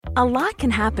A lot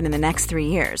can happen in the next 3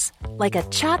 years. Like a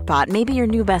chatbot may be your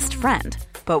new best friend.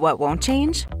 But what won't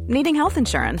change? Needing health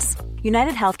insurance.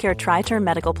 United Healthcare Tri-Term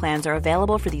Medical Plans are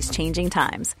available for these changing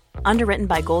times. Underwritten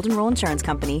by Golden Rule Insurance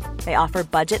Company, they offer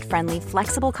budget-friendly,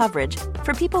 flexible coverage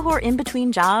for people who are in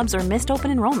between jobs or missed open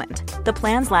enrollment. The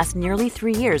plans last nearly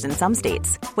 3 years in some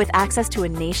states, with access to a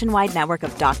nationwide network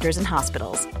of doctors and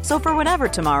hospitals. So for whatever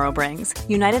tomorrow brings,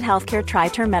 United Healthcare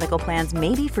Tri-Term Medical Plans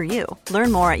may be for you.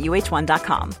 Learn more at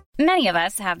uh1.com. Many of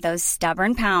us have those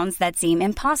stubborn pounds that seem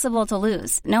impossible to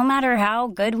lose, no matter how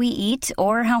good we eat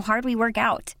or how hard we work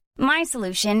out. My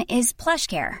solution is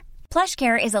PlushCare.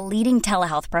 PlushCare is a leading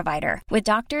telehealth provider with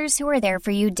doctors who are there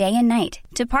for you day and night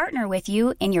to partner with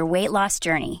you in your weight loss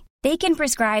journey. They can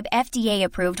prescribe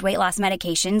FDA-approved weight loss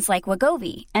medications like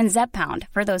Wegovy and Zepbound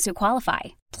for those who qualify.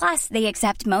 Plus, they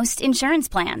accept most insurance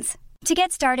plans. To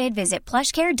get started, visit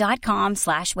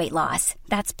plushcare.com/weightloss.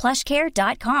 That's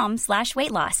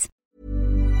plushcare.com/weightloss.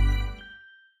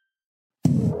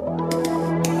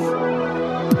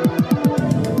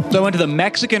 So I went to the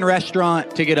Mexican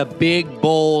restaurant to get a big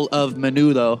bowl of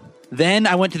menudo. Then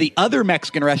I went to the other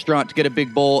Mexican restaurant to get a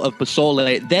big bowl of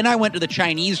pozole. Then I went to the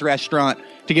Chinese restaurant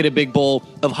to get a big bowl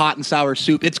of hot and sour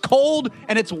soup. It's cold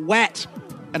and it's wet,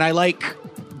 and I like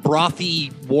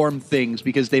brothy, warm things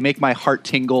because they make my heart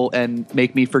tingle and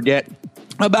make me forget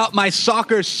about my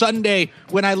soccer Sunday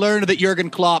when I learned that Jurgen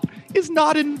Klopp is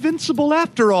not invincible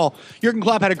after all. Jurgen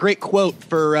Klopp had a great quote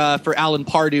for Alan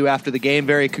Pardew after the game,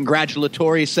 very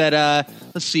congratulatory. He said,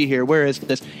 let's see here, where is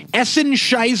this? Essen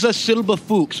Scheiße Silber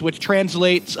Fuchs, which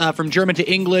translates from German to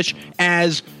English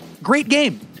as great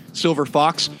game, Silver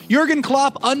Fox. Jurgen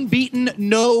Klopp, unbeaten,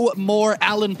 no more.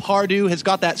 Alan Pardew has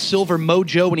got that silver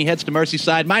mojo when he heads to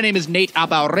Merseyside. My name is Nate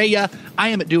Abaurrea. I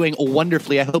am doing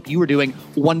wonderfully. I hope you are doing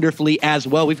wonderfully as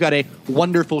well. We've got a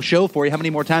wonderful show for you. How many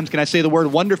more times can I say the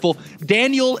word wonderful?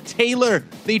 Daniel Taylor,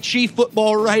 the chief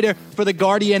football writer for The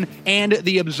Guardian and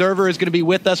The Observer, is going to be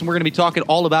with us, and we're going to be talking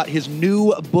all about his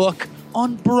new book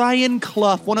on Brian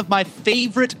Clough, one of my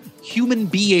favorite human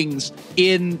beings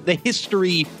in the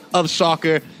history of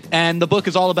soccer. And the book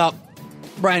is all about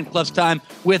Brian Clough's time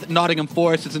with Nottingham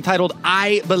Forest. It's entitled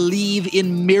I Believe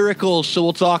in Miracles. So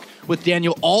we'll talk with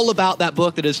Daniel all about that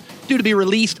book that is due to be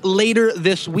released later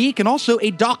this week. And also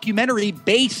a documentary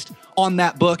based on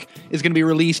that book is going to be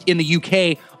released in the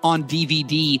UK on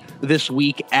DVD this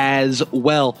week as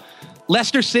well.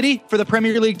 Leicester City for the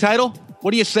Premier League title.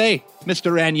 What do you say,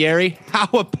 Mr. Ranieri? How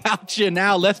about you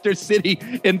now? Leicester City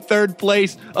in third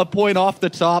place, a point off the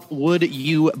top. Would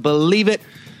you believe it?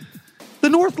 The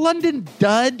North London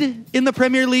dud in the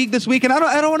Premier League this week. And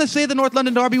I don't want to say the North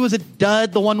London derby was a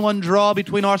dud, the 1-1 draw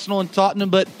between Arsenal and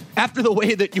Tottenham, but after the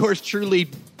way that yours truly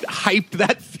hyped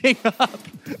that thing up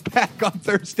back on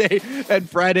Thursday and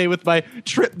Friday with my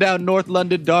trip down North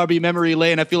London derby memory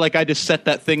lane, I feel like I just set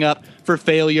that thing up for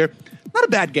failure. Not a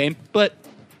bad game, but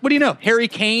what do you know? Harry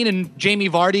Kane and Jamie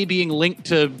Vardy being linked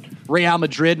to Real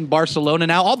Madrid and Barcelona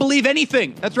now. I'll believe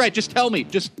anything. That's right. Just tell me.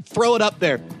 Just throw it up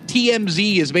there.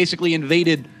 TMZ has basically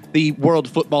invaded the world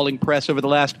footballing press over the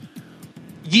last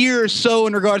year or so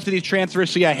in regards to these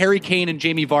transfers. So yeah, Harry Kane and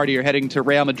Jamie Vardy are heading to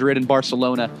Real Madrid and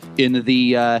Barcelona in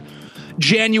the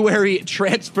January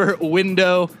transfer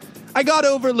window. I got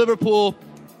over Liverpool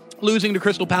losing to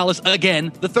Crystal Palace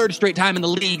again, the third straight time in the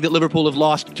league that Liverpool have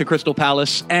lost to Crystal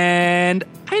Palace. And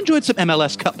I enjoyed some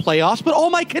MLS Cup playoffs, but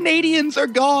all my Canadians are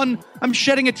gone. I'm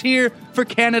shedding a tear for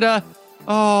Canada.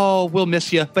 Oh, we'll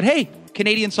miss you. But hey,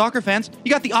 Canadian soccer fans,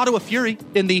 you got the Ottawa Fury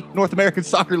in the North American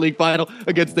Soccer League final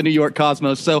against the New York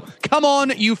Cosmos. So come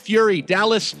on, you Fury.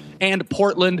 Dallas and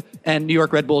Portland and New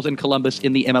York Red Bulls and Columbus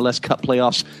in the MLS Cup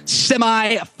playoffs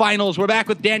semi-finals. We're back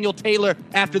with Daniel Taylor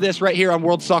after this right here on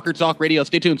World Soccer Talk Radio.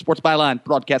 Stay tuned. Sports Byline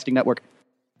Broadcasting Network.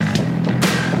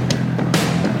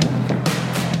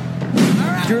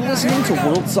 You're listening to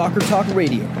World Soccer Talk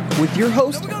Radio with your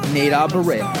host, Nate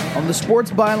Abaurrea, on the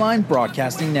Sports Byline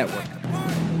Broadcasting Network.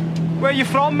 Where are you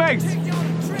from, mate?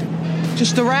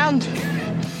 Just around.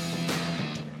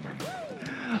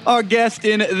 Our guest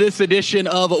in this edition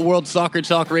of World Soccer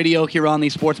Talk Radio here on the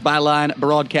Sports Byline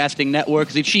Broadcasting Network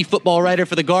is a chief football writer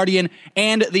for The Guardian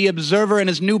and The Observer, and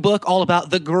his new book all about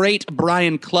the great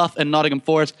Brian Clough and Nottingham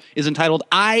Forest is entitled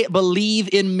I Believe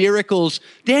in Miracles.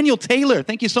 Daniel Taylor,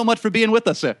 thank you so much for being with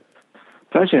us, sir.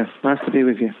 Pleasure. Nice to be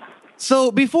with you.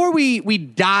 So before we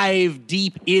dive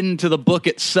deep into the book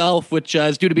itself, which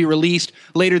is due to be released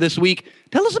later this week,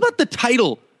 tell us about the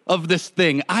title of this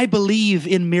thing, I Believe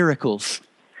in Miracles.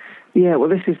 Yeah, well,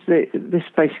 this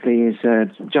basically is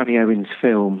Johnny Owen's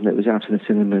film that was out in the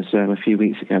cinemas a few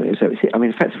weeks ago.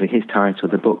 Effectively his title.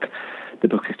 The book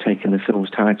has taken the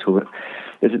film's title.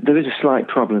 there is a slight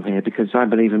problem here, because I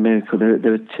Believe in Miracle,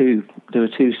 there are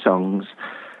two songs.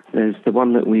 There's the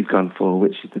one that we've gone for,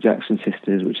 which is the Jackson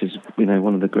Sisters, which is,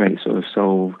 one of the great sort of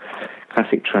soul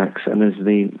classic tracks, and there's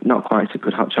the not quite so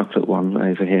good Hot Chocolate one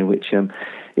over here, which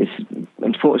is,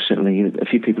 unfortunately, a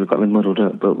few people have got them muddled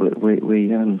up, but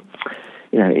we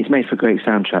it's made for a great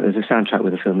soundtrack. There's a soundtrack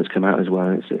with a film that's come out as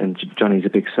well, and Johnny's a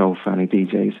big soul fan, he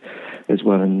DJs as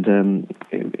well, and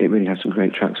it really has some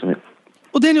great tracks on it.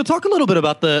 Well, Daniel, talk a little bit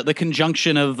about the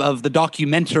conjunction of the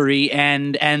documentary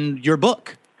and your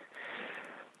book.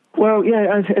 Well,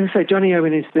 yeah, as I say, Johnny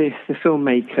Owen is the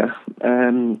filmmaker.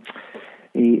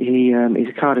 He's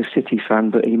a Cardiff City fan,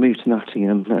 but he moved to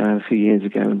Nottingham a few years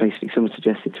ago, and basically someone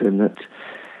suggested to him that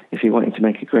if he wanted to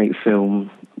make a great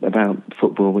film about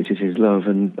football, which is his love,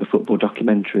 and a football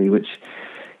documentary, which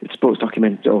sports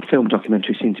documentary or film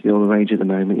documentaries seem to be all the rage at the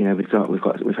moment.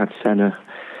 We've had Senna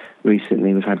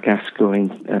recently, we've had Gascoigne,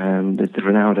 there's the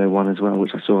Ronaldo one as well,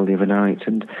 which I saw the other night,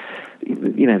 and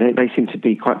they seem to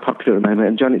be quite popular at the moment.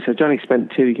 And Johnny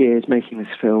spent 2 years making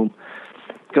this film,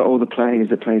 got all the players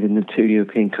that played in the 2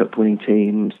 European Cup winning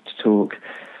teams to talk.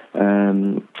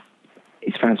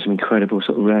 He's found some incredible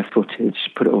sort of rare footage,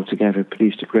 put it all together,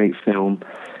 produced a great film,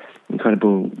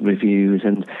 incredible reviews.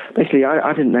 And basically,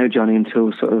 I didn't know Johnny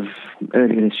until sort of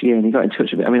earlier this year, and he got in touch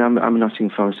with me. I mean, I'm a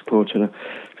Nottingham Forest supporter, and I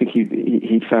think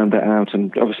he'd found that out.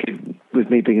 And obviously,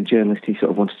 with me being a journalist, he sort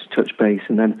of wanted to touch base.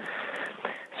 And then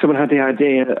someone had the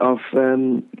idea of,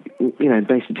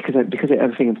 basically because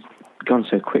everything had gone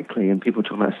so quickly, and people were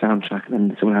talking about a soundtrack,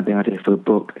 and then someone had the idea for a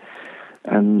book.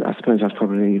 And I suppose I was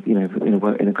probably,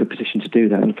 in a good position to do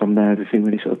that. And from there, everything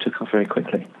really sort of took off very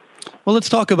quickly. Well, let's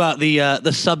talk about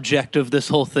the subject of this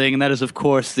whole thing, and that is, of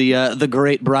course, the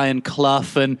great Brian Clough.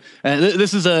 And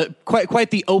this is a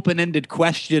quite the open-ended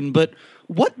question, but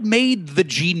what made the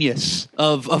genius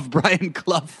of Brian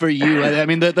Clough for you? I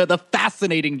mean, the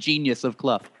fascinating genius of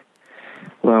Clough.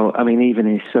 Well, I mean, even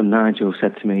his son Nigel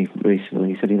said to me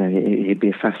recently, he said, he'd be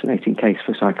a fascinating case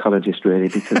for a psychologist, really,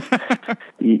 because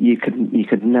you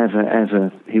could never,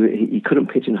 ever, he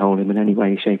couldn't pigeonhole him in any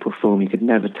way, shape or form. You could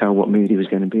never tell what mood he was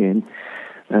going to be in.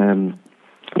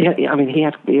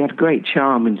 He had great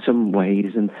charm in some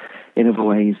ways, and in other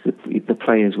ways the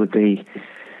players would be,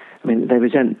 they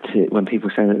resent it when people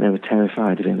say that they were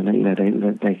terrified of him,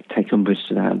 and they take umbrage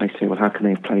to that, and they say, well, how can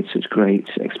they have played such great,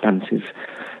 expansive,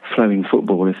 flowing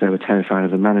football if they were terrified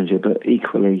of the manager? But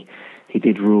equally, he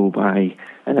did rule by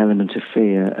an element of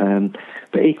fear.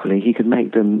 But equally, he could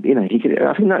make them, I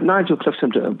think that Nigel Clough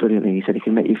summed it up brilliantly. He said he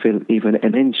can make you feel even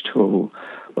an inch tall,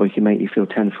 or he can make you feel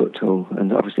 10 foot tall.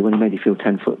 And obviously, when he made you feel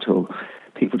 10 foot tall,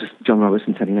 John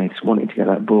Robertson said, he just wanted to get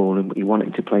that ball, and he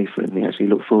wanted to play for it, and he actually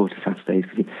looked forward to Saturdays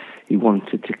because he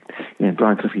wanted to,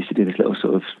 Brian Clough used to do this little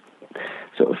sort of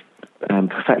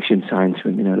perfection sign to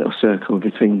him, a little circle with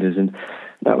his fingers, and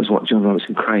that was what John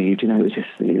Robertson craved. It was just,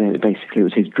 basically it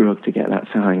was his drug to get that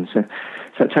sign. So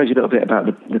that tells you a little bit about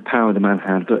the power the man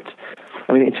had. But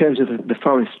I mean, in terms of the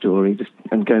Forest story,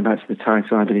 and going back to the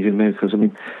title, I Believe in Miracles,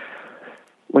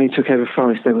 when he took over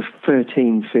Forest, they were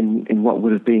 13th in what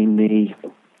would have been the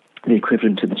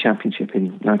equivalent to the Championship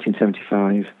in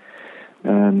 1975.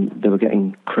 They were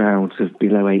getting crowds of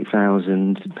below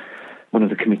 8,000. One of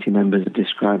the committee members had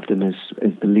described them as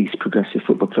the least progressive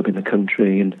football club in the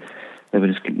country, and they were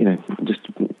just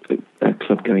a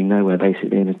club going nowhere,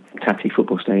 basically, in a tatty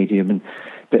football stadium, and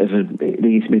the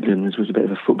East Midlands was a bit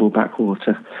of a football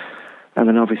backwater. And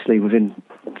then obviously within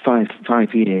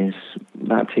five years,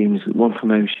 that team's won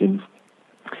promotion,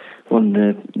 won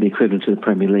the equivalent to the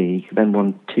Premier League, then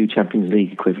won 2 Champions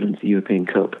League equivalents, the European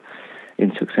Cup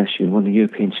in succession, won the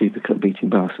European Super Cup beating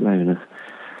Barcelona,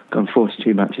 gone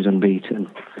 42 matches unbeaten,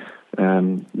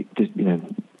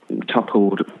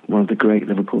 toppled one of the great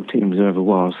Liverpool teams there ever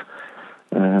was.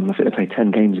 I think they played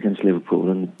 10 games against Liverpool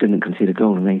and didn't concede a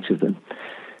goal in 8 of them.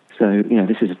 So,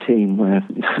 this is a team where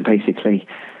basically,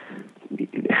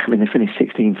 they finished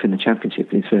 16th in the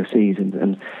Championship in his first season,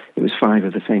 and it was 5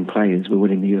 of the same players were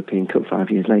winning the European Cup 5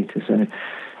 years later.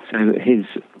 So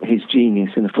his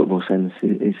genius in the football sense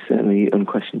is certainly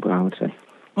unquestionable, I would say.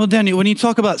 Well, Daniel, when you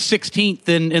talk about 16th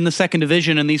in the second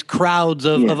division and these crowds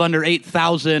of under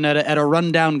 8,000 at a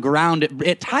rundown ground,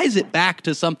 it ties it back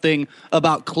to something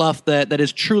about Clough that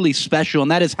is truly special,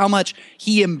 and that is how much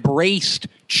he embraced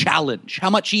challenge, how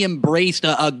much he embraced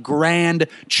a grand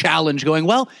challenge, going,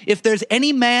 well, if there's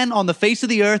any man on the face of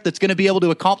the earth that's going to be able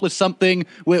to accomplish something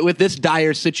with this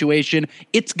dire situation,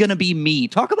 it's going to be me.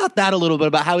 Talk about that a little bit,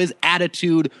 about how his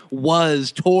attitude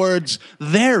was towards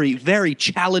very, very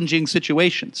challenging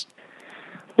situations.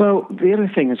 Well, the other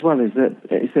thing as well is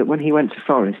that when he went to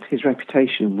Forest, his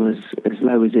reputation was as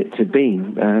low as it had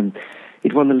been.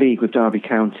 He'd won the league with Derby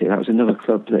County. That was another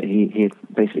club that he had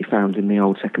basically found in the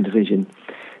old second division.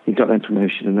 He got that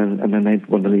promotion, and then they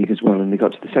won the league as well. And they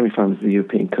got to the semi-finals of the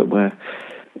European Cup, where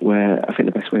I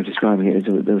think the best way of describing it is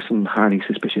that there was some highly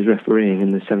suspicious refereeing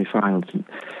in the semi-finals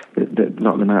that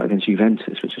knocked them out against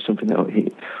Juventus, which was something that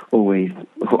he always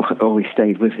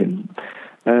stayed with him.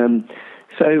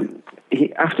 So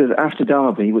after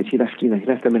Derby, which he left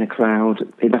them in a crowd.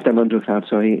 He left them under a crowd.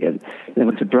 Sorry. Then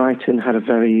went to Brighton, had a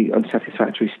very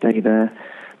unsatisfactory stay there.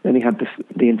 Then he had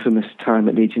the infamous time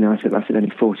at Leeds United that lasted only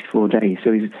 44 days.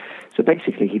 So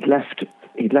basically he'd left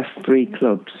 3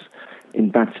 clubs in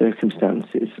bad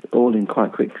circumstances, all in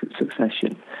quite quick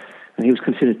succession, and he was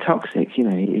considered toxic. He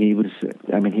was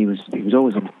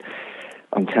always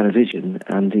on television,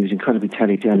 and he was incredibly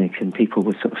telegenic, and people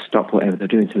would sort of stop whatever they're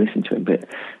doing to listen to him. But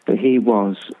he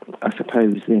was, I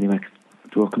suppose, the only way I could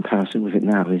draw a comparison with it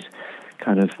now is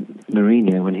kind of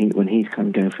Mourinho when he's kind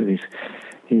of going through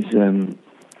his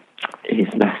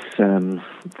less how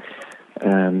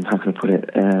can I put it?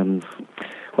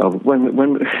 Well, when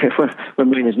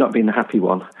Mourinho's not been the happy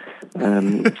one,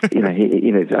 I think you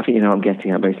know what I'm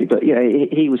getting at basically. But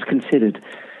he was considered.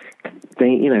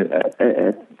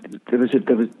 There was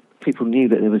people knew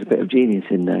that there was a bit of genius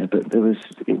in there, but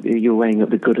you're weighing up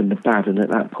the good and the bad, and at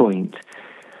that point,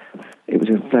 it was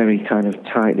a very kind of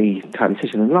tightly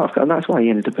decision, and that's why he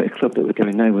ended up at a club that was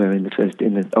going nowhere in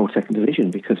the old second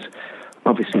division, because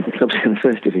obviously the clubs in the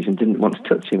first division didn't want to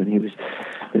touch him, and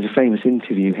there's a famous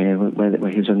interview here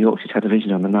where he was on Yorkshire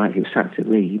Television on the night he was sacked at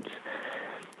Leeds,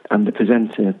 and the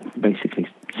presenter basically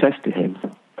says to him,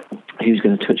 "Who's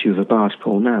going to touch you with a barge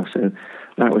pole now?" So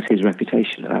that was his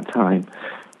reputation at that time.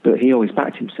 But he always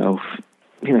backed himself.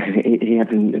 He had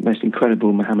the most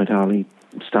incredible Muhammad Ali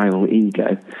style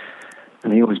ego,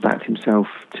 and he always backed himself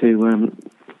to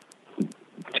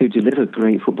deliver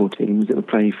great football teams that would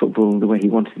play football the way he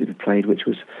wanted it to be played, which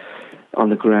was on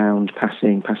the ground,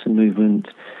 passing movement,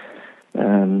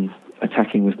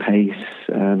 attacking with pace.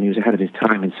 He was ahead of his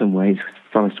time in some ways.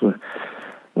 Forest were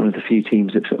one of the few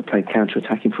teams that sort of played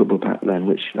counter-attacking football back then,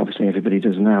 which obviously everybody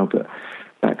does now, but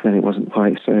back then it wasn't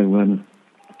quite so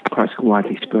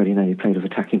widely spread. He played with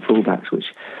attacking fullbacks,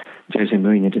 which Jose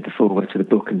Mourinho did the foreword to the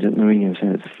book, and Mourinho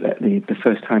said the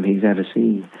first time he's ever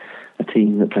seen a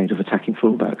team that played with attacking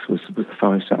fullbacks was the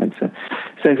Forest side.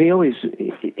 So he always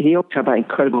had that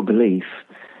incredible belief,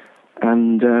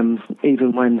 and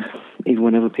even when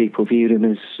other people viewed him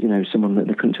as someone that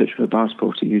they couldn't touch with a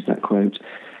basketball, to use that quote,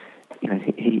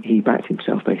 he backed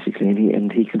himself basically,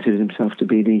 and he considered himself to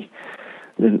be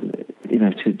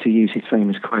to use his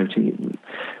famous quote,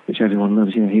 which everyone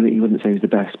loves. He wouldn't say he was the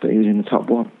best, but he was in the top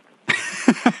one.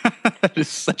 That is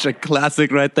such a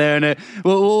classic right there. And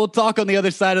we'll talk on the other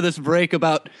side of this break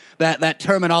about that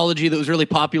terminology that was really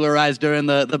popularized during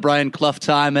the Brian Clough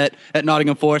time at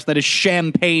Nottingham Forest. That is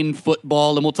champagne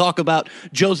football. And we'll talk about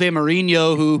Jose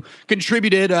Mourinho, who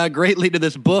contributed greatly to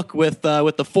this book with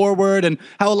the foreword, and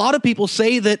how a lot of people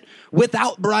say that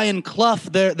without Brian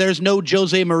Clough, there's no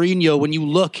Jose Mourinho. When you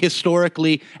look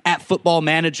historically at football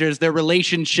managers, their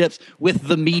relationships with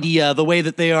the media, the way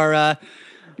that they are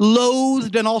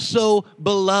loathed and also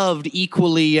beloved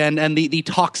equally, and the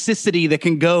toxicity that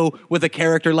can go with a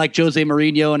character like Jose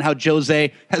Mourinho, and how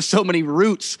Jose has so many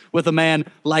roots with a man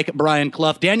like Brian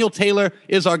Clough. Daniel Taylor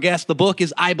is our guest. The book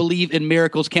is I Believe in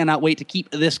Miracles. Cannot wait to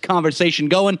keep this conversation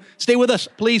going. Stay with us,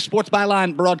 please. Sports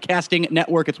Byline Broadcasting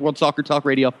Network. It's World Soccer Talk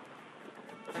Radio.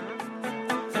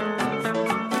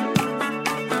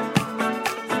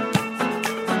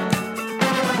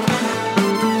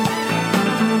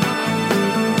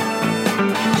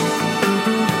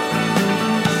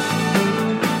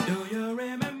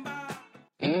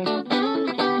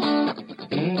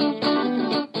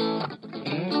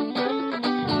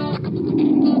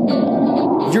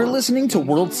 Listening to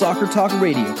World Soccer Talk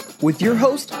Radio with your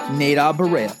host, Nadab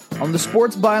Barea, on the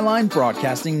Sports Byline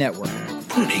Broadcasting Network.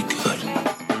 Pretty good.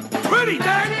 Pretty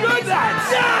damn good,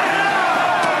 lads! Yeah!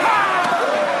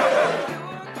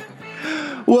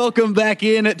 Welcome back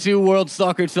in to World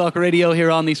Soccer Talk Radio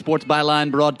here on the Sports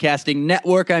Byline Broadcasting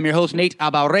Network. I'm your host, Nate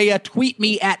Abaurea. Tweet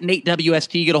me at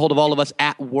NateWST. Get a hold of all of us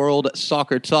at World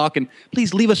Soccer Talk. And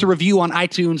please leave us a review on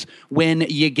iTunes when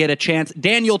you get a chance.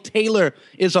 Daniel Taylor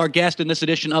is our guest in this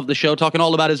edition of the show, talking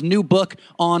all about his new book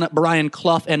on Brian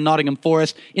Clough and Nottingham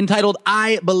Forest, entitled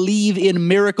I Believe in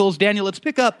Miracles. Daniel, let's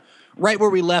pick up right where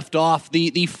we left off.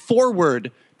 The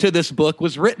foreword to this book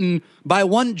was written by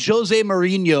one Jose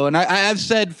Mourinho. And I've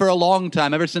said for a long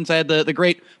time, ever since I had the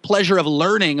great pleasure of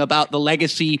learning about the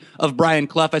legacy of Brian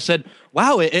Clough, I said,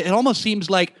 wow, it almost seems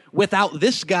like without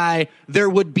this guy, there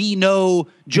would be no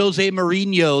Jose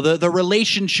Mourinho, the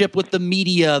relationship with the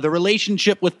media, the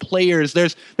relationship with players.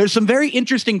 There's some very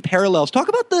interesting parallels. Talk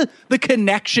about the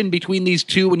connection between these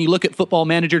two when you look at football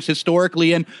managers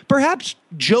historically, and perhaps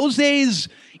Jose's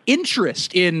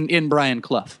interest in Brian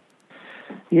Clough.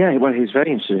 Yeah, well, he was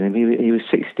very interested in him. He was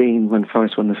 16 when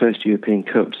Forest won the first European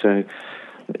Cup, so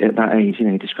at that age,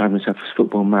 he described himself as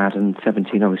football mad, and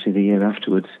 17, obviously, the year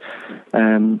afterwards.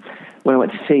 When I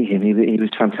went to see him, he was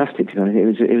fantastic, to be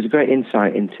honest. It was a great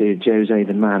insight into Jose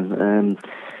the man.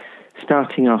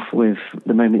 Starting off with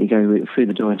the moment you go through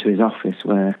the door into his office,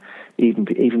 where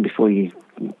even before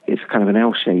it's kind of an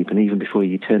L shape, and even before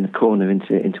you turn the corner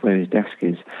into where his desk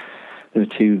is, there are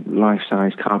two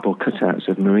life-size cardboard cutouts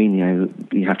of Mourinho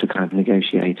you have to kind of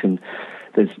negotiate, and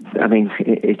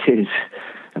it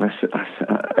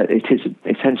is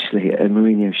essentially a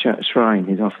Mourinho shrine,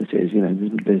 his office is.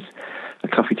 There's a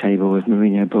coffee table with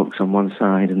Mourinho books on one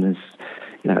side, and there's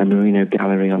a Mourinho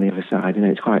gallery on the other side.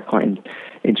 It's quite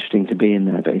interesting to be in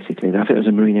there, basically. I think it was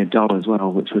a Mourinho doll as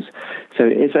well, which was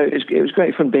it was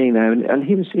great fun being there, and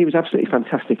he was absolutely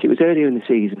fantastic. It was earlier in the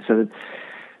season, so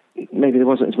maybe there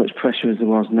wasn't as much pressure as there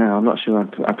was now. I'm not sure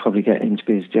I'd probably get him to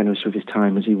be as generous with his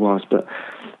time as he was, but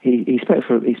he spoke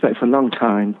for a long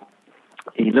time.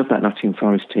 He loved that Nottingham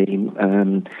Forest team.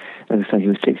 As I say, he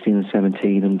was 16 and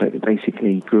 17, and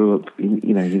basically grew up.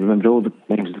 He remembered all the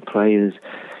names of the players.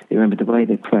 He remembered the way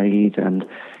they played, and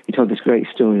he told this great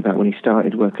story about when he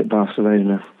started work at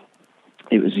Barcelona.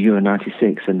 It was Euro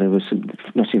 '96, and there was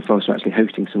Nottingham Forest were actually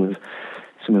hosting some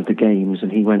of the games,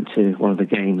 and he went to one of the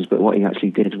games. But what he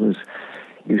actually did was,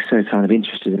 he was so kind of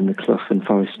interested in the Clough and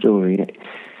Forest story.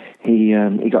 He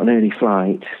got an early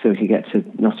flight so he could get to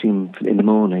Nottingham in the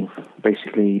morning.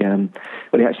 Basically,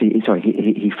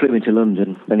 he flew into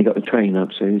London, then he got the train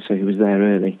up, so he was there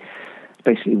early.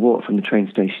 Basically, walked from the train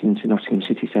station into Nottingham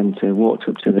city centre, walked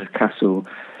up to the castle,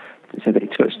 so that he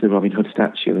touched the Robin Hood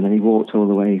statue, and then he walked all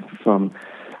the way from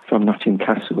Nottingham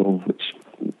Castle, which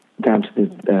down to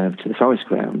the Forest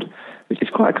ground, which is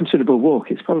quite a considerable walk.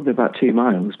 It's probably about 2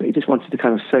 miles, but he just wanted to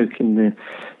kind of soak in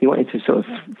he wanted to sort of,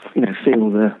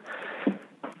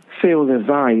 feel the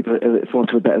vibe, for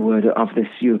want of a better word, of this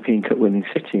European Cup winning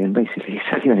city. And basically, he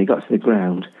said, he got to the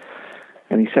ground,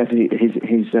 and he said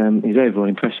his overall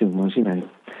impression was,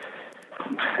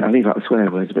 I leave out the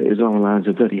swear words, but it was all the lines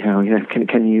of bloody hell.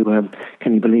 Can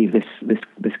you believe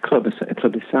this club, a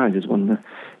club this size, has won the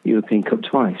European Cup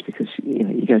twice? Because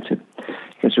you go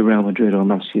to Real Madrid or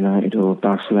Manchester United or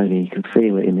Barcelona, you can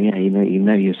feel it in the air. You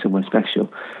know you're somewhere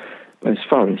special. Whereas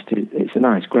Forest, it's a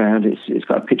nice ground. It's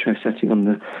got a picturesque setting on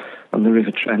the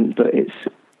River Trent, but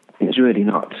it's really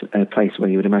not a place where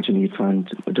you would imagine you'd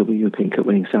find a double European Cup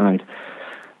winning side.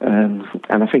 And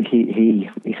I think he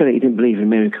said that he didn't believe in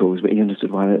miracles, but he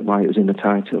understood why it was in the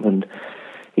title. And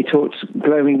he talked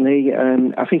glowingly.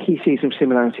 I think he sees some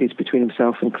similarities between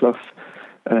himself and Clough.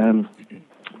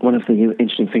 One of the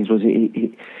interesting things was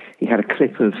he had a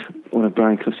clip of one of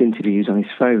Brian Clough's interviews on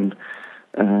his phone,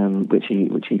 which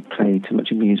he played to much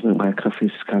amusement, where Clough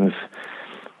is kind of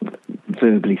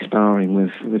verbally sparring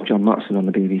with John Motson on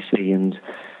the BBC and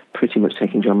pretty much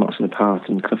taking John Motson apart,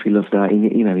 and Clough loved that. He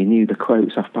knew the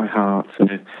quotes off by heart. So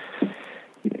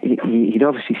he'd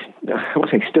obviously, I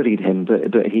won't say studied him,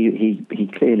 but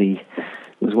he clearly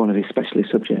was one of his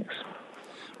specialist subjects.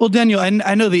 Well, Daniel,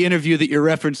 I know the interview that you're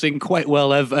referencing quite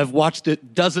well. I've watched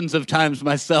it dozens of times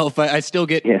myself. I still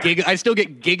get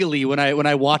giggly when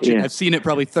I watch it. I've seen it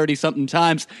probably 30-something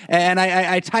times, and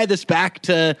I tie this back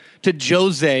to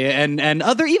Jose and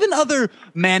other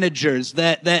managers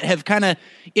that have kind of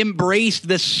embraced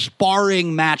this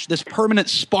sparring match, this permanent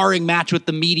sparring match with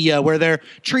the media, where they're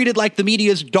treated like the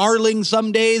media's darling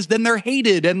some days, then they're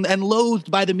hated and loathed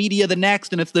by the media the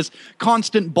next, and it's this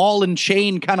constant ball and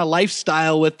chain kind of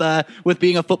lifestyle with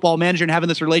being a football manager and having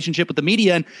this relationship with the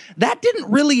media. And that didn't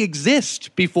really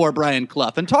exist before Brian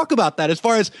Clough. And talk about that as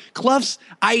far as Clough's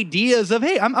ideas of,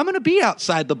 hey, I'm going to be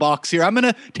outside the box here. I'm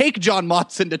going to take John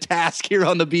Motson to task here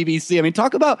on the BBC. I mean,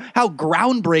 talk about how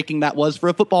groundbreaking that was for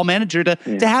a football manager to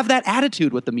have that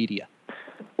attitude with the media.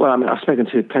 Well, I mean, I've spoken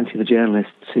to plenty of the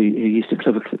journalists who used to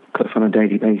cover Clough on a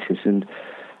daily basis, and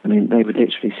I mean, they would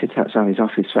literally sit outside his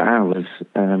office for hours,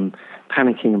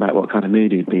 panicking about what kind of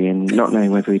mood he'd be in, not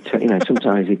knowing whether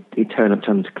sometimes he'd turn up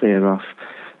time to clear off,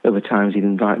 other times he'd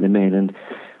invite them in, and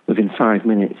within 5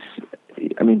 minutes,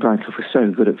 I mean, Brian Clough was so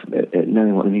good at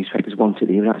knowing what the newspapers wanted,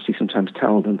 he would actually sometimes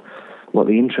tell them what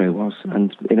the intro was,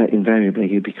 and invariably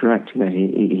he'd be correct. You know,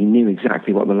 he knew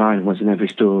exactly what the line was in every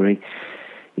story.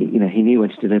 He knew when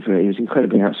to deliver it. He was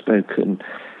incredibly outspoken,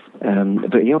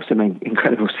 but he also made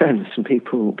incredible sense, and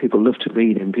people loved to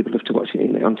read him. People loved to watch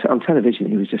it. On television,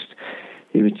 he was just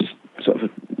sort of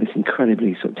this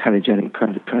incredibly sort of telegenic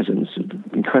presence,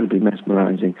 incredibly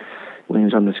mesmerising when he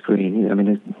was on the screen. You know, I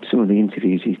mean, some of the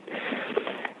interviews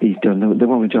he's done, the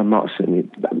one with John Motson,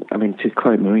 I mean, to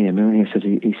quote Mourinho says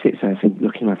he sits there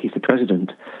looking like he's the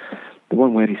president. The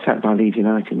one where he sat by Leeds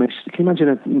United, can you imagine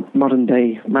a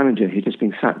modern-day manager who's just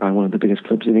been sacked by one of the biggest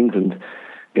clubs in England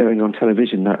going on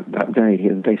television that day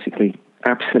and basically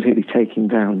absolutely taking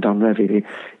down Don Revie,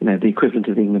 the equivalent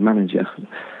of the England manager?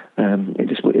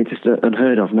 It's just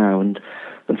unheard of now, and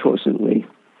unfortunately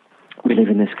we live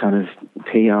in this kind of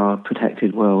PR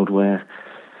protected world where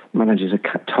managers are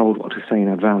told what to say in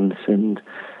advance, and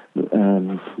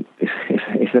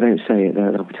if they don't say it,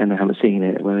 they'll pretend they haven't seen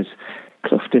it. Whereas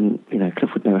Clough didn't.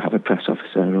 Clough would never have a press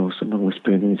officer or someone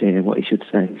whispering in his ear what he should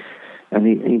say, and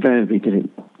he invariably did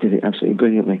it absolutely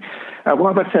brilliantly. What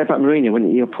I'm about to say about Mourinho,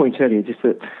 when your point earlier, just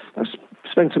that I've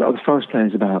spoken to a lot of the Forest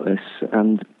players about this,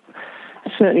 and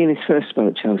certainly in his first spell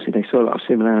at Chelsea, they saw a lot of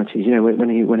similarities. You know, when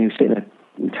he was sitting there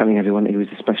telling everyone he was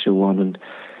the special one, and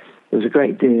there was a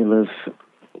great deal of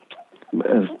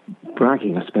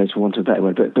bragging, I suppose, for want of a better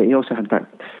word. But he also had that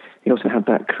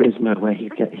charisma where he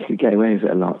could get away with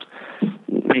it a lot.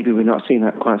 Maybe we're not seeing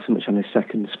that quite so much on his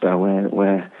second spell,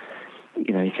 where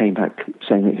he came back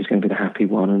saying that he was going to be the happy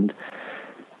one, and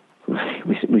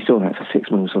we saw that for 6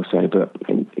 months or so. But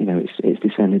it's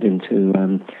descended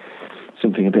into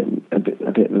something a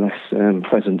bit less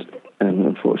pleasant,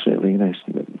 unfortunately.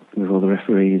 With all the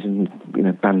referees and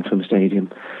banned from the stadium,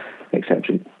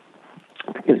 etc.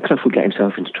 Clough would get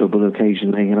himself into trouble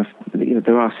occasionally, and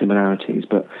there are similarities,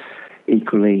 but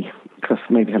equally, Clough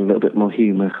maybe had a little bit more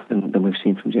humour than we've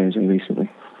seen from Jose recently.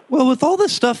 Well, with all the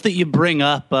stuff that you bring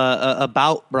up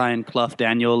about Brian Clough,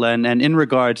 Daniel, and in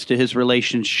regards to his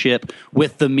relationship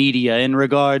with the media, in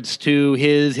regards to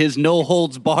his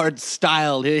no-holds-barred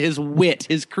style, his wit,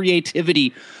 his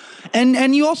creativity,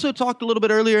 and you also talked a little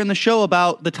bit earlier in the show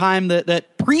about the time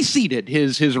that preceded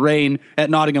his reign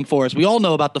at Nottingham Forest. We all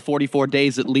know about the 44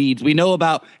 days at Leeds. We know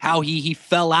about how he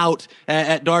fell out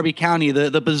at Derby County,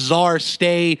 the bizarre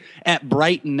stay at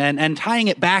Brighton, and tying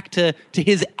it back to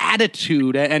his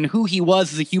attitude and who he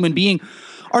was as a human being.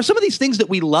 Are some of these things that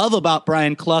we love about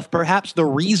Brian Clough perhaps the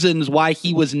reasons why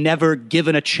he was never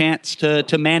given a chance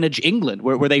to manage England?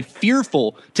 Were they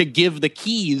fearful to give the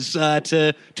keys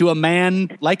to a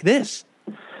man like this?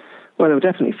 Well, they were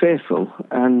definitely fearful,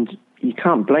 and you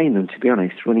can't blame them, to be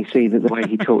honest, when you see the way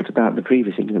he talked about the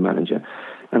previous England manager.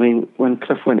 I mean, when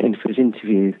Clough went in for his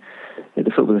interview at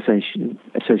the Football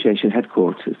Association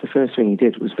headquarters, the first thing he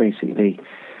did was basically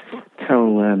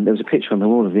tell, there was a picture on the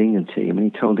wall of the England team, and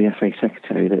he told the FA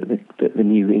secretary that the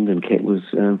new England kit was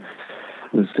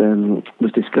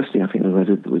disgusting, I think the word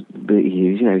that he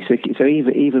used. So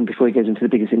even before he goes into the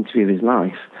biggest interview of his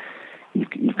life,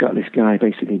 you've got this guy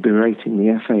basically berating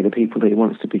the FA, the people that he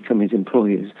wants to become his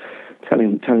employers,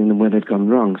 telling them where they'd gone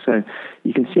wrong. So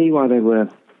you can see why they were,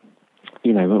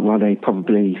 why they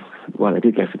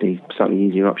did go for the slightly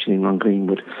easier option in Ron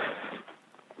Greenwood.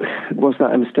 Was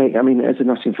that a mistake? I mean, as a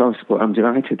Nottingham Forest supporter, I'm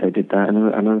delighted they did that,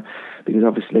 and because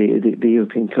obviously the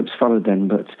European Cups followed then.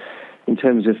 But in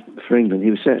terms of for England,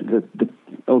 he was certain that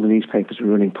all the newspapers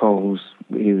were running polls.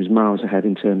 He was miles ahead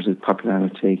in terms of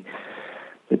popularity.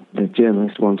 The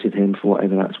journalists wanted him for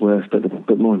whatever that's worth,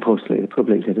 but more importantly, the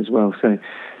public did as well. So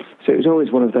it was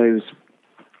always one of those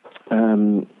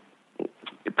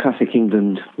classic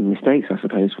England mistakes, I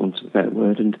suppose, for want of a better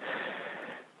word. And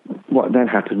what then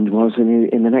happened was,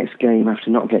 in the next game, after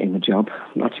not getting the job,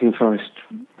 Nottingham Forest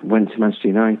went to Manchester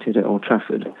United at Old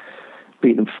Trafford,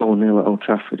 beat them 4-0 at Old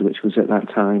Trafford, which was at that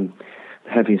time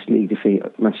the heaviest league defeat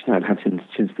Manchester United had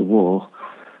since the war.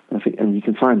 And you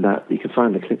can find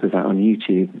the clip of that on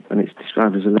YouTube, and it's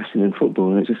described as a lesson in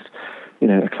football. And it's just,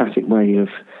 a classic way of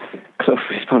Clough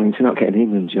responding to not getting an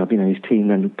England job. His team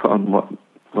then put on what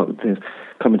the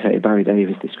commentator Barry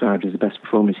Davies described as the best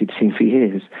performance he'd seen for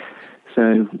years.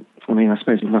 So, I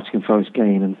suppose it's Nottingham Forest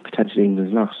gain and potentially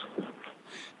England's loss.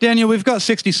 Daniel, we've got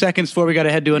 60 seconds before we got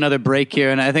to head to another break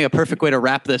here, and I think a perfect way to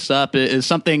wrap this up is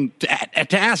something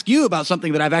to ask you about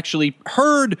something that I've actually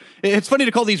heard. It's funny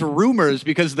to call these rumors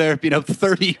because they're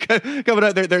 30 coming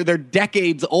out, they're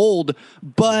decades old.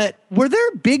 But were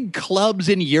there big clubs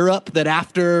in Europe that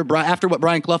after what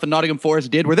Brian Clough and Nottingham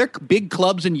Forest did, were there big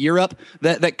clubs in Europe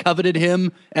that coveted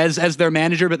him as their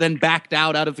manager, but then backed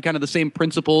out of the kind of the same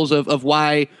principles of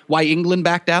why England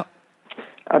backed out?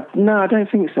 No, I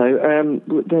don't think so.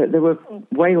 There were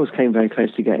Wales came very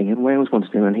close to getting him. Wales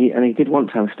wanted him, and he did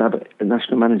want to have a stab at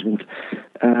national management.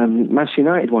 Manchester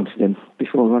United wanted him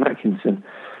before Ron Atkinson,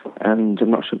 and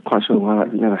I'm not quite sure why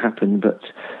that never happened. But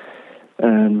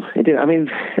it did. I mean,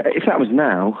 if that was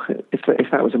now,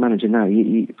 if that was a manager now,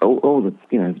 all the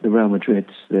the Real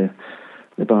Madrids, the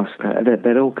Barca,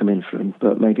 they'd all come in for him.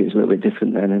 But maybe it was a little bit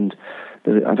different then, and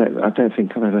I don't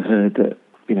think I've ever heard that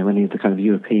any of the kind of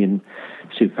European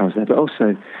superpowers there. But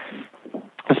also,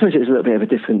 I suppose it was a little bit of a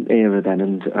different era then,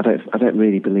 and I don't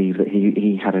really believe that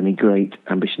he had any great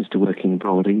ambitions to working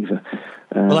abroad either.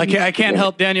 Well, I can't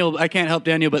help Daniel. I can't help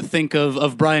Daniel but think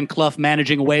of Brian Clough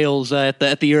managing Wales at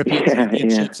the European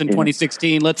Championships in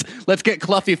 2016. Let's get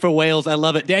Cloughy for Wales. I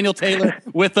love it. Daniel Taylor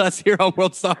with us here on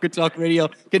World Soccer Talk Radio.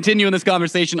 Continuing this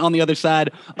conversation on the other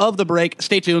side of the break.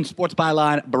 Stay tuned. Sports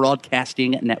Byline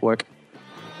Broadcasting Network.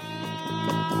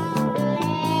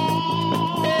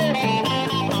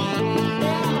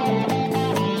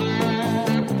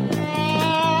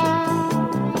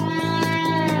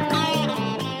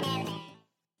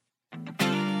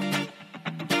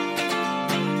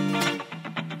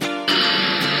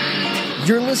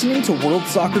 You're listening to World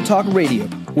Soccer Talk Radio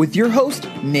with your host,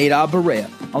 Neda Barea,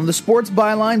 on the Sports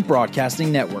Byline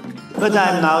Broadcasting Network. But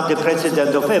I'm now the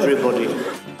president of everybody.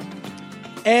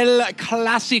 El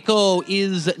Clásico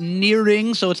is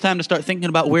nearing, so it's time to start thinking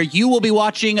about where you will be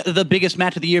watching the biggest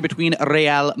match of the year between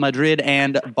Real Madrid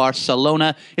and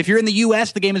Barcelona. If you're in the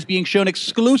U.S., the game is being shown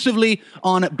exclusively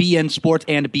on BN Sports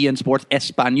and BN Sports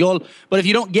Español. But if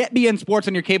you don't get BN Sports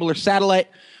on your cable or satellite,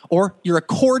 or you're a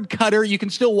cord cutter, you can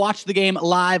still watch the game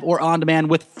live or on demand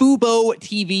with Fubo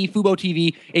TV. Fubo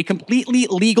TV, a completely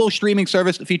legal streaming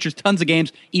service that features tons of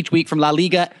games each week from La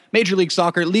Liga, Major League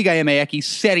Soccer, Liga MX,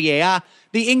 Serie A,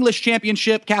 the English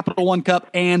Championship, Capital One Cup,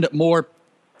 and more.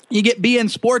 You get BN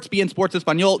Sports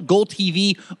Español, Gol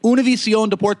TV, Univision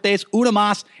Deportes,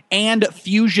 Unamas, and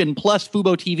Fusion. Plus,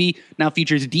 Fubo TV now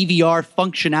features DVR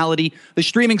functionality. The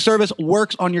streaming service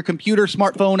works on your computer,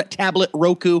 smartphone, tablet,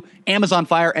 Roku, Amazon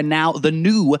Fire, and now the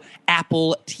new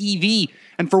Apple TV.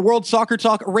 And for World Soccer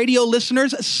Talk Radio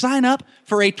listeners, sign up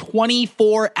for a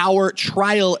 24-hour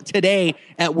trial today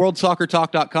at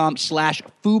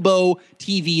worldsoccertalk.com/Fubo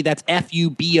TV. That's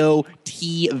Fubo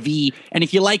TV. And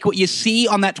if you like what you see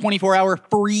on that 24-hour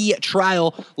free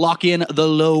trial, lock in the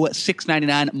low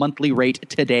 $6.99 monthly rate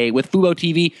today. With Fubo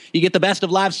TV, you get the best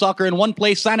of live soccer in one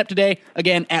place. Sign up today,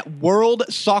 again, at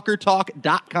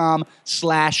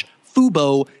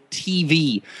worldsoccertalk.com/Fubo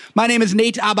TV. My name is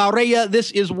Nate Abaurrea. This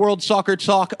is World Soccer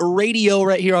Talk Radio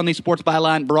right here on the Sports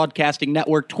Byline Broadcasting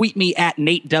Network. Tweet me at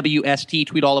NateWST.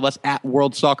 Tweet all of us at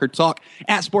World Soccer Talk,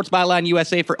 at Sports Byline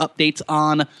USA for updates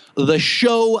on the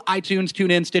show. iTunes,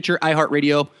 TuneIn, Stitcher,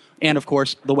 iHeartRadio, and, of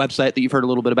course, the website that you've heard a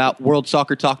little bit about,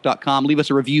 worldsoccertalk.com. Leave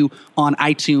us a review on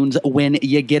iTunes when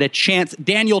you get a chance.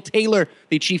 Daniel Taylor,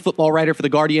 the chief football writer for The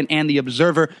Guardian and The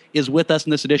Observer, is with us in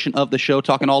this edition of the show,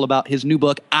 talking all about his new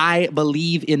book, I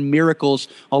Believe in Miracles,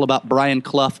 all about Brian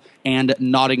Clough and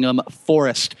Nottingham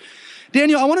Forest.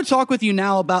 Daniel, I want to talk with you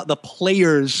now about the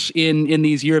players in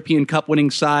these European Cup winning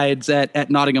sides at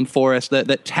Nottingham Forest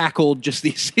that tackled just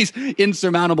these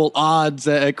insurmountable odds.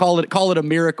 Call it a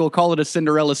miracle, call it a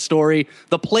Cinderella story.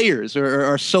 The players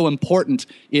are so important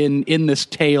in this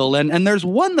tale. And there's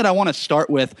one that I want to start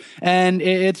with, and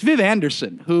it's Viv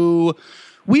Anderson, who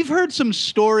we've heard some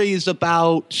stories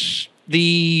about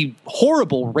the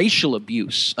horrible racial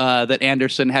abuse that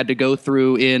Anderson had to go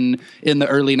through in the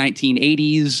early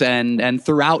 1980s and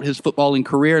throughout his footballing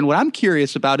career. And what I'm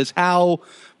curious about is how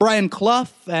Brian Clough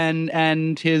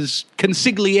and his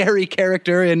consigliere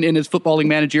character in his footballing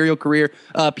managerial career,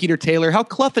 Peter Taylor, how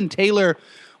Clough and Taylor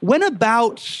went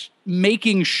about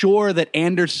making sure that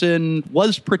Anderson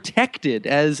was protected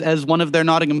as one of their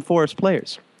Nottingham Forest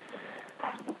players.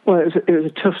 Well, it was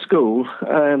a tough school,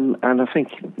 and I don't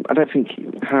think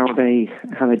how they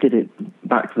did it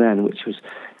back then, which was,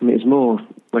 I mean, it was more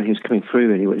when he was coming through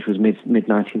really, which was mid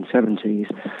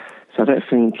 1970s. So I don't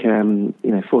think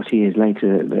 40 years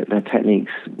later their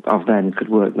techniques of then could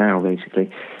work now,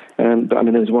 basically. But I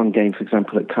mean, there was one game, for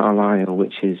example, at Carlisle,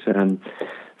 which is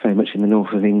very much in the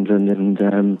north of England, and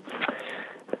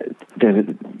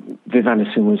Viv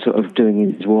Anderson was sort of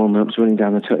doing his warm-ups, running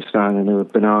down the touchline, and there were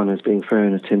bananas being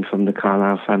thrown at him from the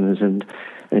Carlisle fans, and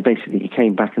basically he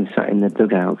came back and sat in the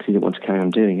dugout because he didn't want to carry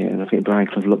on doing it. And I think Brian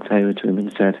Clough looked over to him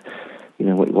and said,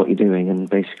 what are you doing? And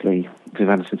basically Viv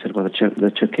Anderson said, well, they're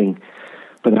chucking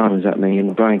bananas at me.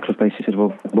 And Brian Clough basically said,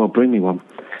 well, bring me one.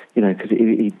 Because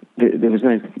there was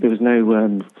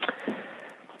no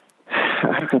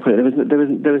how can I put it?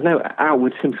 There was no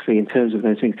outward sympathy in terms of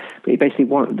those things, but he basically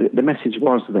the message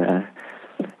was there,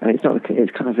 and it's not.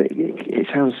 It's kind of it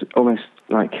sounds almost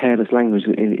like careless language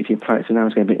if you apply it to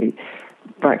now's game. But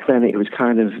back then, it was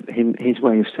kind of his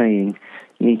way of saying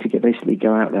you need to basically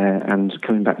go out there, and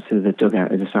coming back to the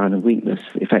dugout is a sign of weakness,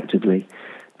 effectively.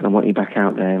 And I want you back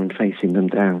out there and facing them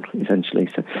down, essentially.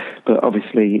 So, but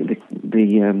obviously,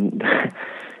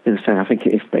 as I say, I think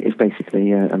if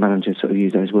basically a manager sort of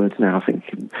used those words now,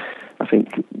 I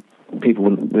think people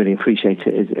wouldn't really appreciate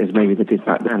it as maybe they did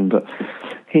back then. But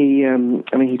he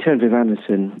turned Viv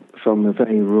Anderson from a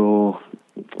very raw,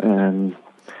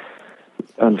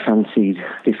 unfancied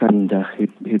defender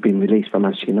who'd been released by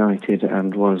Manchester United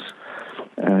and was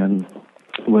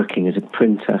working as a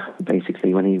printer,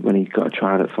 basically, when he got a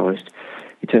trial at Forest.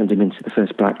 He turned him into the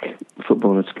first black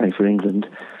footballer to play for England.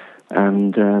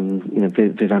 And,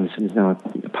 Viv Anderson is now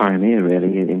a pioneer,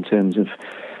 really, in terms of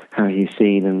how he's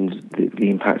seen and the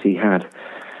impact he had.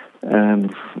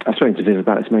 I've spoken to Viv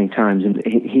about this many times, and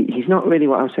he's not really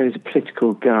what I would say is a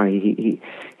political guy.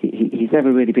 He's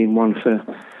never really been one for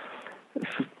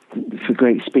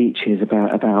great speeches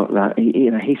about that.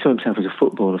 He saw himself as a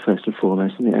footballer first and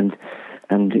foremost,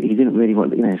 and he didn't really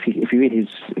want. If you read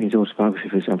his autobiography,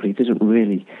 for example, he doesn't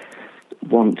really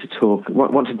want to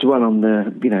dwell on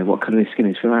the what colour his skin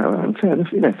is from out. And fair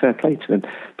enough, fair play to him.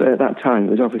 But at that time,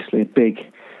 it was obviously a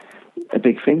big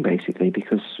thing, basically,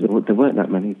 because there weren't that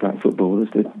many black footballers.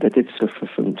 They did suffer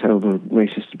from terrible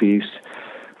racist abuse.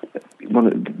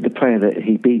 The player that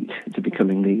he beat to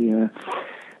becoming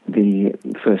the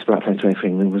first black player to play for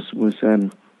England was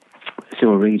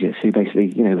Cyril Regis, who basically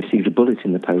received a bullet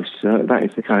in the post. So that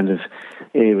is the kind of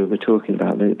era we're talking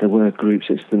about. There were groups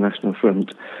such as the National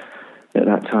Front at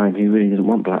that time who really didn't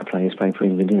want black players playing for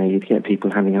England. You'd get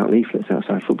people handing out leaflets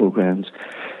outside football grounds.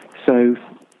 So,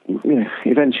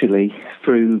 eventually,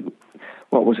 through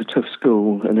what was a tough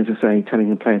school, and as I say, telling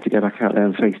the player to go back out there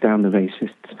and face down the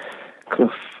racists,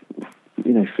 Clough,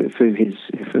 through his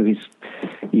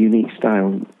unique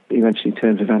style, eventually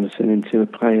turned Viv Anderson into a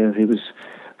player who was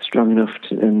strong enough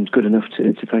and good enough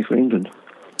to play for England.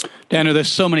 Daniel,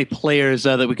 there's so many players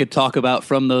that we could talk about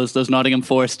from those Nottingham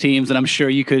Forest teams, and I'm sure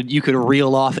you could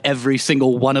reel off every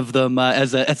single one of them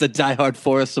as a diehard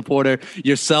Forest supporter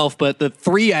yourself. But the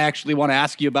three I actually want to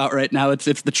ask you about right now, it's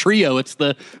the trio, it's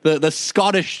the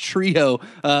Scottish trio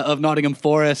of Nottingham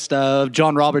Forest,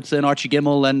 John Robertson, Archie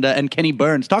Gimmel, and Kenny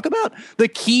Burns. Talk about the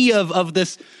key of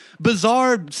this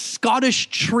bizarre Scottish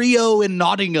trio in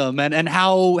Nottingham and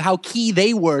how key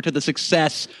they were to the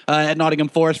success at Nottingham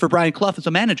Forest for Brian Clough as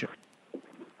a manager.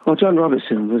 Well, John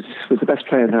Robertson was the best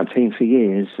player in that team for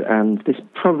years, and this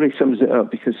probably sums it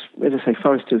up because, as I say,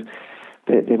 Forest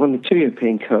they won the 2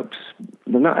 European Cups.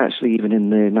 They're not actually even in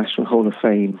the National Hall of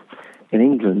Fame in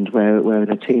England, where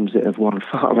the teams that have won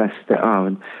far less that are.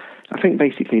 And I think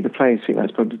basically the players think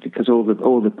that's probably because all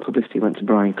the publicity went to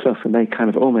Brian Clough, and they kind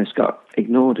of almost got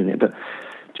ignored in it. But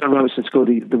John Robertson scored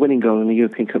the winning goal in the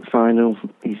European Cup final.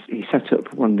 He set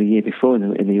up one the year before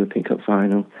in the European Cup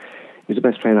final. He was the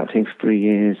best player in that team for 3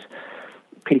 years.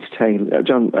 Peter Taylor,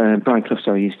 Brian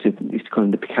Clough, used to call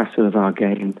him the Picasso of our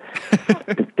game.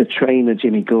 the trainer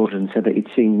Jimmy Gordon said that he'd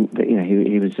seen that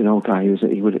he was an old guy.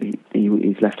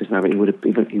 He's left us now, but he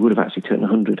would have actually turned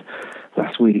 100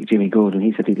 last week. Jimmy Gordon,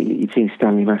 he said he'd seen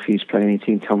Stanley Matthews play and he'd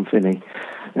seen Tom Finney,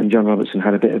 and John Robertson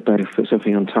had a bit of both, but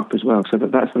something on top as well. So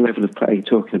that's the level of play you're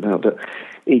talking about. But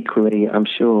equally, I'm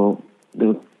sure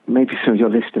maybe some of your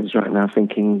listeners right now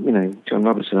thinking, John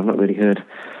Robertson, I've not really heard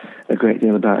a great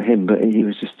deal about him, but he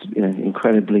was just,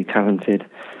 incredibly talented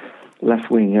left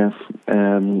winger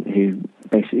who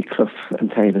basically Clough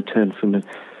and Taylor turned from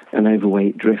an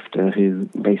overweight drifter who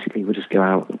basically would just go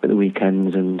out at the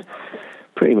weekends and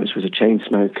pretty much was a chain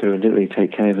smoker and didn't really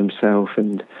take care of himself.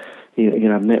 And you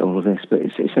can admit all of this, but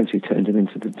it's essentially turned him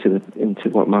into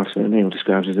what Martin O'Neill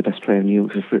describes as the best player in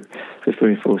Europe for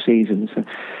 3 or 4 seasons.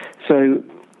 So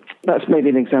that's maybe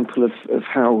an example of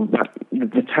how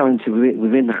the talent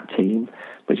within that team,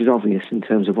 which is obvious in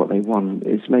terms of what they won,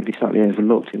 is maybe slightly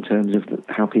overlooked in terms of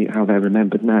how they're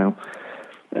remembered now.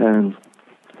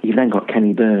 You then got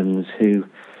Kenny Burns, who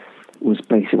was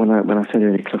basically, when I said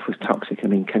earlier Clough was toxic, I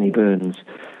mean Kenny Burns,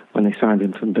 when they signed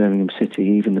him from Birmingham City,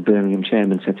 even the Birmingham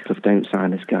chairman said to Clough, don't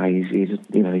sign this guy, he's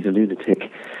a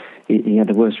lunatic. He had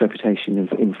the worst reputation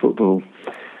in football.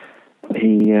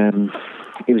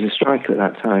 He was a striker at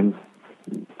that time.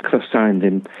 Clough signed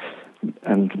him,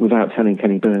 and without telling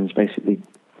Kenny Burns, basically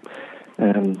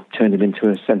turned him into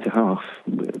a centre-half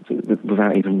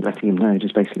without even letting him know.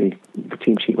 Just basically, the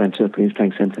team sheet went up and he was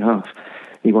playing centre-half.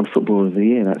 He won Footballer of the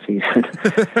Year that season.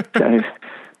 So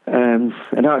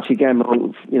And Archie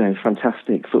Gemmill,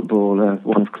 fantastic footballer,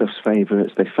 one of Clough's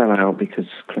favourites. They fell out because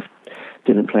Clough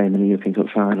didn't play him in the European Cup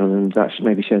final, and that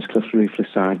maybe shows Clough's ruthless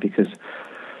side because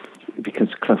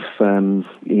Clough,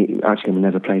 Archie Gemmill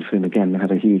never played for him again. They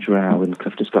had a huge row, and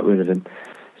Clough just got rid of him.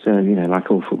 So,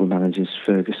 like all football managers,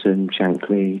 Ferguson,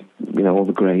 Shankly, all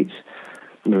the greats,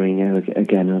 Mourinho,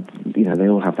 again, they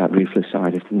all have that ruthless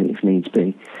side if needs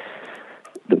be.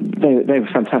 They were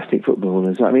fantastic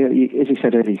footballers. I mean, as you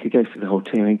said earlier, you could go through the whole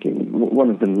team.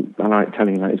 One of them I like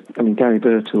telling you about is, Gary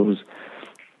Birtles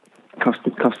cost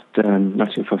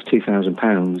Nottingham Forest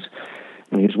 £2,000,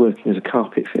 and he was working as a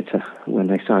carpet fitter when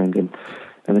they signed him.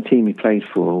 And the team he played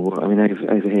for,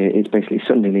 over here, it's basically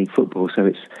Sunday league football, so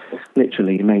it's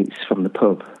literally mates from the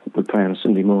pub would play on a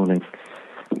Sunday morning.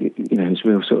 It's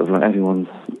real sort of like everyone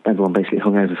basically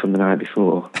hung over from the night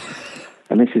before.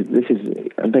 And this is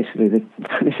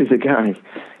the guy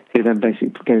who then basically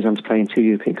goes on to play in 2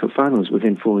 European Cup finals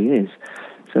within 4 years.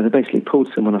 So they basically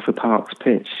pulled someone off a Parks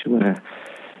pitch where,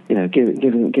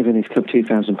 giving his club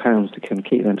 £2,000 to come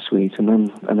keep them sweet, and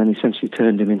then essentially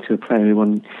turned him into a player who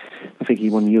won. I think he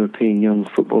won European Young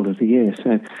Footballer of the Year.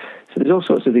 So there's all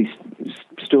sorts of these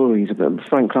stories.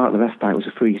 Frank Clark, the left back, was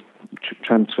a free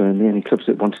transfer, and the only clubs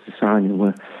that wanted to sign him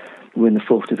were in the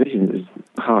 4th division. It was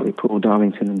Hartlepool,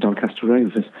 Darlington and Doncaster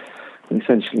Rovers. And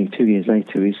essentially 2 years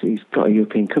later, he's got a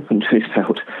European Cup under his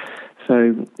belt.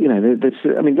 So,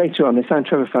 later on they signed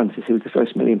Trevor Francis, who was the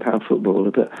first £1 million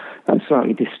footballer, but that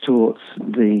slightly distorts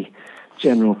the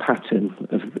general pattern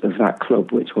of that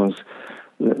club, which was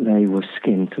that they were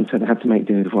skint, and so they had to make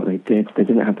do with what they did. They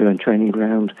didn't have their own training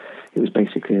ground. It was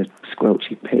basically a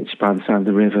squelchy pitch by the side of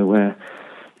the river where,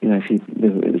 it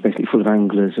was basically full of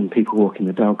anglers and people walking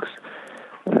the dogs.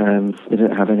 They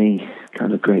didn't have any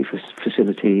kind of great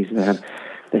facilities.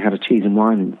 They had a cheese and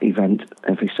wine event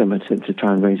every summer to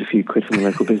try and raise a few quid from the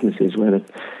local businesses, where they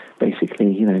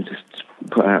basically, just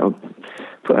put out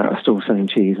a stall selling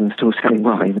cheese and a stall selling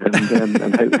wine, and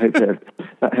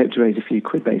hope to raise a few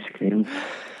quid basically. And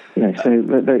so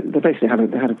they basically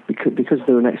because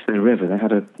they were next to the river, they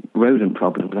had a rodent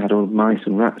problem. They had all mice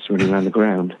and rats running around the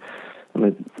ground.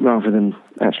 And rather than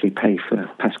actually pay for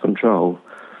pest control,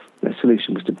 their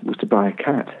solution was to buy a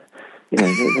cat.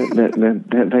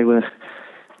 They were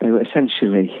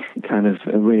essentially kind of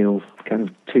a real kind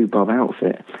of two-bob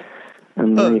outfit.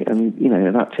 And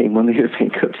that team won the European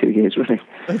Cup 2 years running.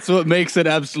 That's what makes it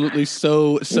absolutely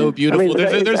so beautiful.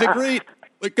 There's a great.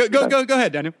 Go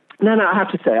ahead, Daniel. No, I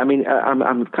have to say.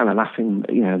 I'm kind of laughing.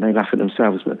 They laugh at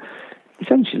themselves, but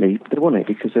essentially they won it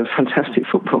because they were fantastic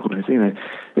footballers.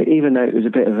 Even though it was a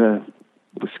bit of a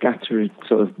scattered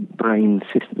sort of brain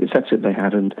setup they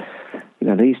had, and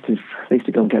they used to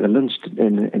go and get a lunch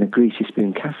in a greasy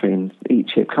spoon cafe and eat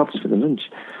chip cobs for the lunch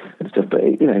and stuff. But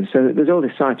so there's all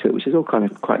this side to it, which is all kind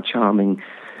of quite charming.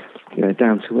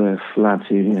 Down to earth lads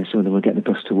who some of them would get the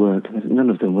bus to work. None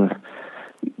of them were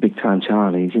big time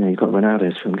Charlies. You've got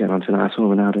Ronaldo's film getting on tonight. I saw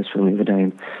Ronaldo's film the other day,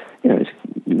 and it's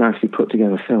a nicely put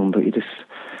together film, but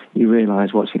you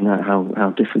realise watching that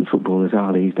how different footballers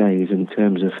are these days in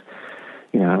terms of,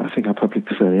 I think I probably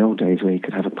prefer the old days where you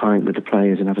could have a pint with the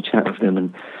players and have a chat with them,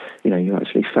 and you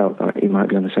actually felt like you might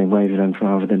be on the same wavelength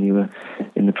rather than you were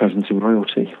in the presence of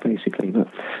royalty, basically. But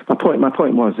my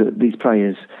point was that these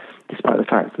players, despite the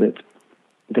fact that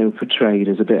they were portrayed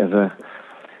as a bit of a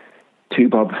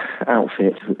two-bob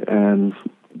outfit,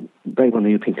 they won the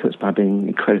European Cups by being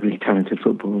incredibly talented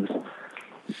footballers.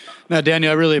 Now,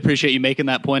 Daniel, I really appreciate you making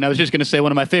that point. I was just going to say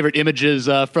one of my favorite images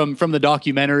from the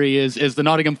documentary is the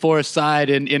Nottingham Forest side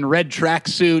in red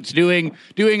tracksuits doing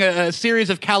a series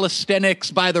of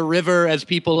calisthenics by the river as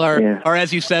people are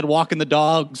as you said, walking the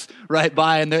dogs right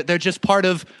by, and they're just part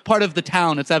of the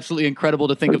town. It's absolutely incredible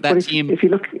to think of that team. If you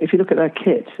look at their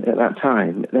kit at that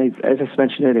time, as I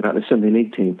mentioned earlier about the Sunday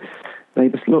League team, they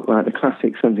just look like the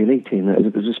classic Sunday League team that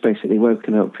was just basically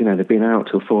woken up. They've been out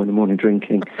till 4 a.m.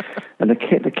 drinking, and the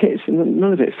kit's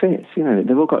none of it fits.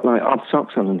 They've all got like odd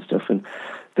socks on and stuff, and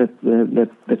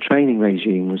the training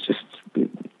regime was just.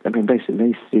 Basically they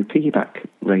used to do piggyback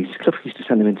races. Clough used to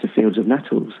send them into fields of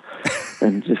nettles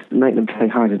and just make them play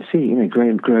hide and seek.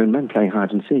 Grown men play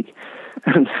hide and seek,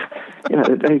 and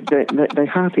they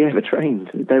hardly ever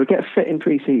trained. They would get fit in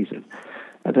pre-season.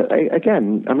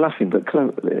 Again, I'm laughing, but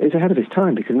Clough is ahead of his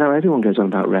time because now everyone goes on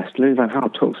about rest. Louis van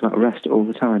Gaal talks about rest all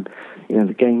the time.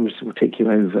 The games will take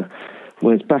you over.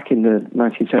 Whereas back in the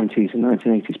 1970s and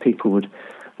 1980s, people would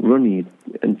run you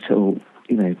until,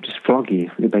 just flog you.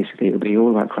 Basically, it would be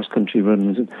all about cross-country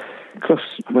runs. And Clough's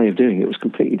way of doing it was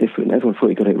completely different. Everyone thought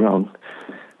he got it wrong.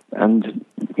 And,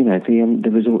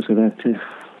 the results are there to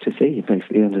see, basically, at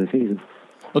the end of the season.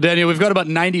 Well, Daniel, we've got about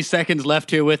 90 seconds left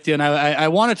here with you, and I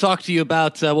want to talk to you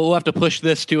about, we'll have to push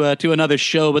this to another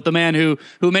show, but the man who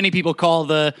many people call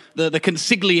the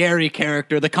consigliere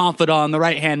character, the confidant, the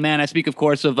right-hand man. I speak, of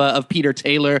course, of Peter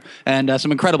Taylor, and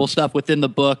some incredible stuff within the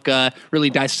book, really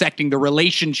dissecting the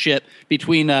relationship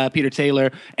between Peter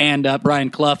Taylor and Brian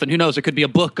Clough. And who knows, there could be a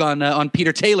book on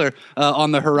Peter Taylor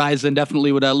on the horizon.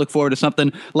 Definitely would look forward to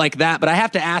something like that. But I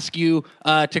have to ask you,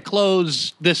 to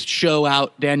close this show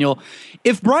out, Daniel,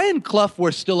 if Brian Clough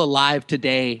were still alive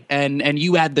today and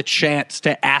you had the chance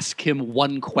to ask him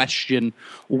one question,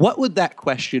 what would that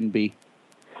question be?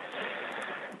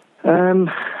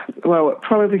 Well,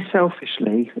 probably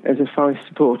selfishly, as a Forest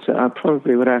supporter, I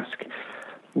probably would ask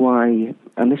why,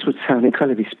 and this would sound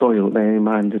incredibly spoiled, bearing in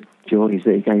mind the joys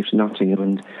that he gave to Nottingham.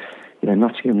 And,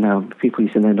 Nottingham now, people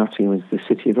used to know Nottingham as the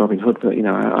city of Robin Hood, but,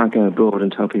 I go abroad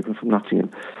and tell people from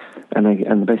Nottingham,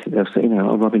 and basically they'll say,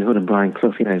 Robin Hood and Brian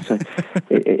Clough, so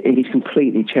he's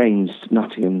completely changed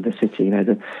Nottingham, the city.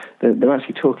 They're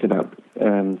actually talking about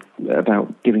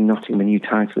giving Nottingham a new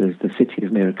title as the City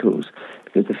of Miracles,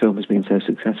 because the film has been so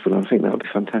successful. I think that would be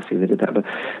fantastic if they did that. But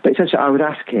essentially, I would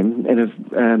ask him,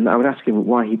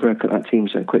 why he broke up that team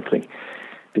so quickly,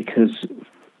 because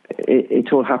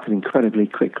it all happened incredibly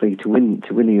quickly to win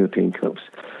the European Cups.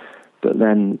 But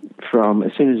then, from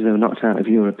as soon as they were knocked out of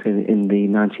Europe in the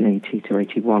 1980 to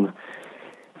 81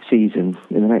 season,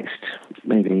 in the next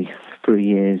maybe 3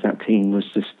 years, that team was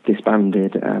just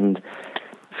disbanded, and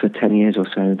for 10 years or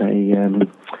so, they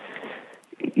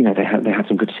had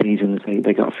some good seasons.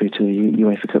 They got through to the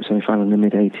UEFA Cup semi-final in the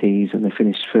mid-80s, and they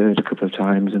finished third a couple of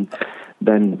times. And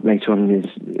then later on in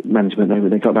his management,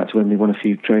 they got back to Wembley, won a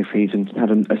few trophies, and had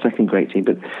a second great team.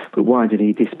 But why did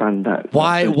he disband that?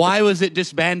 Why was it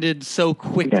disbanded so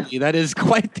quickly? Yeah. That is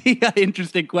quite the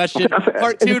interesting question.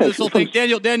 Part two to this whole thing.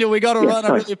 Daniel, we got to run.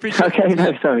 Sorry. I really appreciate it. Okay,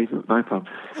 no, sorry, my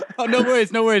problem. Oh, no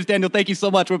worries, Daniel. Thank you so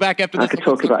much. We're back after this. I could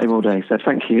talk about him all day, so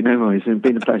thank you. No worries. It's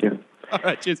been a pleasure. All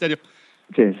right, cheers, Daniel.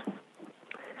 Cheers.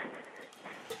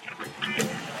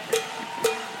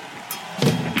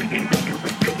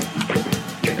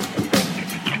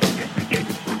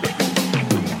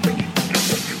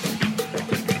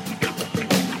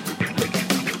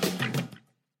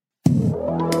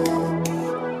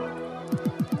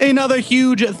 Another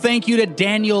huge thank you to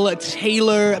Daniel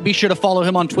Taylor. Be sure to follow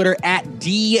him on Twitter at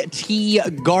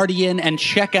DTGuardian and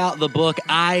check out the book,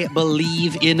 I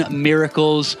Believe in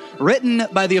Miracles, written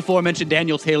by the aforementioned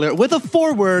Daniel Taylor with a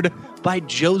foreword by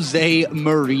Jose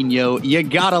Mourinho. You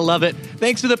gotta love it.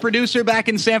 Thanks to the producer back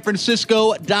in San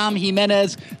Francisco, Dom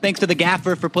Jimenez. Thanks to the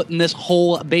gaffer for putting this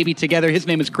whole baby together. His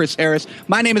name is Chris Harris.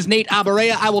 My name is Nate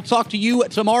Abaurrea. I will talk to you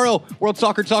tomorrow. World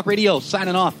Soccer Talk Radio,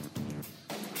 signing off.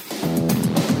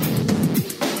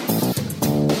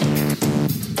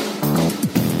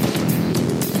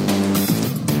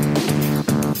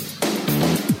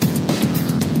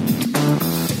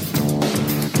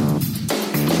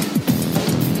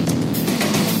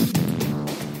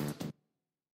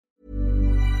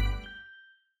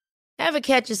 Ever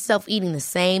catch yourself eating the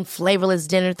same flavorless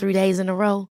dinner 3 days in a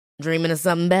row? Dreaming of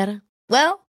something better?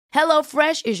 Well,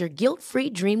 HelloFresh is your guilt-free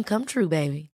dream come true,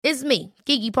 baby. It's me,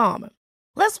 Keke Palmer.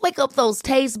 Let's wake up those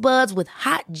taste buds with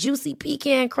hot, juicy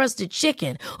pecan-crusted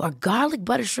chicken or garlic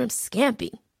butter shrimp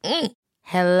scampi.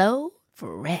 Hello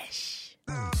Fresh.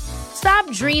 Stop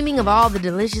dreaming of all the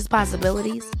delicious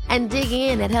possibilities and dig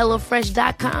in at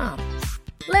HelloFresh.com.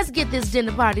 Let's get this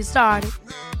dinner party started.